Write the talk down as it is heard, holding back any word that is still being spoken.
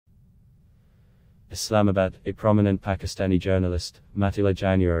Islamabad. A prominent Pakistani journalist, Matiullah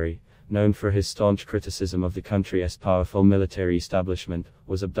Jan, known for his staunch criticism of the country's powerful military establishment,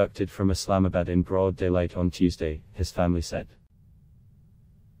 was abducted from Islamabad in broad daylight on Tuesday, his family said.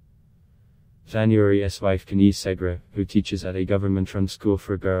 January's wife Kanise Segra, who teaches at a government-run school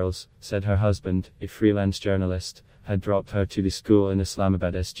for girls, said her husband, a freelance journalist, had dropped her to the school in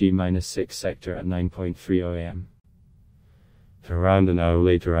Islamabad's G-6 sector at 9:30 am. Around an hour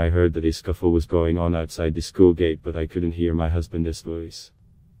later I heard that a scuffle was going on outside the school gate, but I couldn't hear my husband's voice.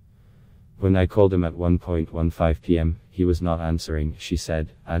 When I called him at 1:15 p.m, he was not answering, she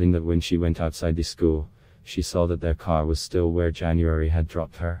said, adding that when she went outside the school, she saw that their car was still where January had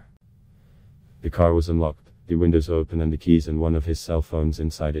dropped her. The car was unlocked, the windows open and the keys and one of his cell phones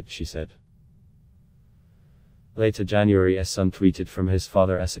inside it, she said. Later January's son tweeted from his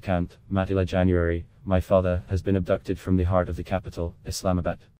father's account, Matiullah Jan, "My father has been abducted from the heart of the capital,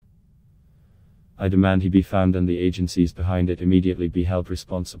 Islamabad. I demand he be found and the agencies behind it immediately be held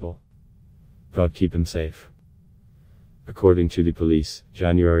responsible. God keep him safe." According to the police,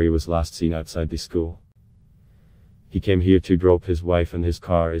 January was last seen outside the school. "He came here to drop his wife and his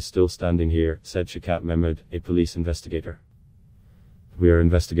car is still standing here," said Shakat Mehmood, a police investigator. "We are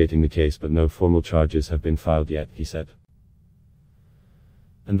investigating the case but no formal charges have been filed yet," he said.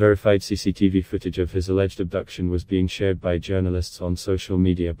 Unverified CCTV footage of his alleged abduction was being shared by journalists on social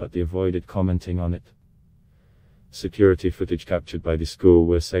media, but they avoided commenting on it. Security footage captured by the school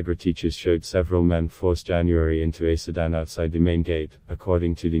where Segra teaches showed several men force January into a sedan outside the main gate,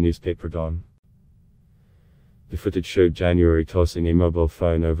 according to the newspaper Dawn. The footage showed January tossing a mobile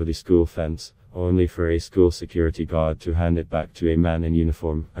phone over the school fence, only for a school security guard to hand it back to a man in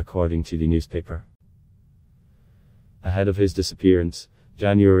uniform, according to the newspaper. Ahead of his disappearance,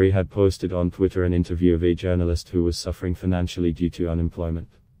 January had posted on Twitter an interview of a journalist who was suffering financially due to unemployment.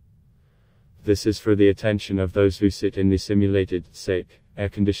 "This is for the attention of those who sit in the simulated, safe,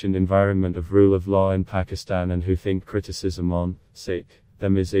 air-conditioned environment of rule of law in Pakistan and who think criticism on,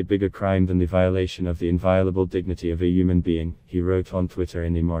 them is a bigger crime than the violation of the inviolable dignity of a human being," he wrote on Twitter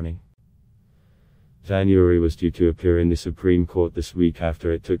in the morning. January was due to appear in the Supreme Court this week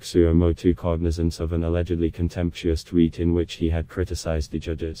after it took suo cognizance of an allegedly contemptuous tweet in which he had criticized the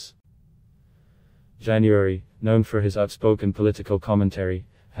judges. January, known for his outspoken political commentary,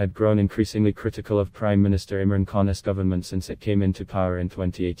 had grown increasingly critical of Prime Minister Imran Khan's government since it came into power in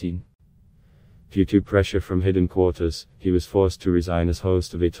 2018. Due to pressure from hidden quarters, he was forced to resign as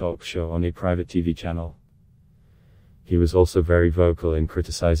host of a talk show on a private TV channel. He was also very vocal in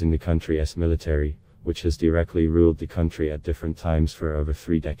criticizing the country's military, which has directly ruled the country at different times for over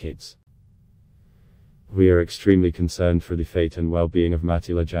 3 decades. "We are extremely concerned for the fate and well-being of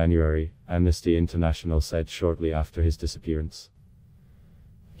Matiullah Jan," Amnesty International said shortly after his disappearance.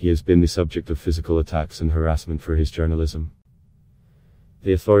 "He has been the subject of physical attacks and harassment for his journalism.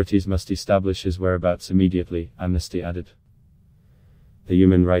 The authorities must establish his whereabouts immediately," Amnesty added. The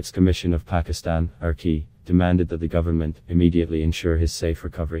Human Rights Commission of Pakistan, HRC, demanded that the government immediately ensure his safe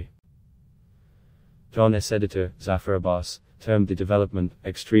recovery. Dawn's editor, Zafar Abbas, termed the development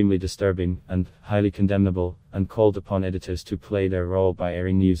extremely disturbing and highly condemnable, and called upon editors to play their role by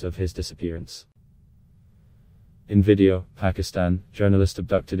airing news of his disappearance. In video, Pakistan, journalist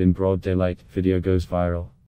abducted in broad daylight, video goes viral.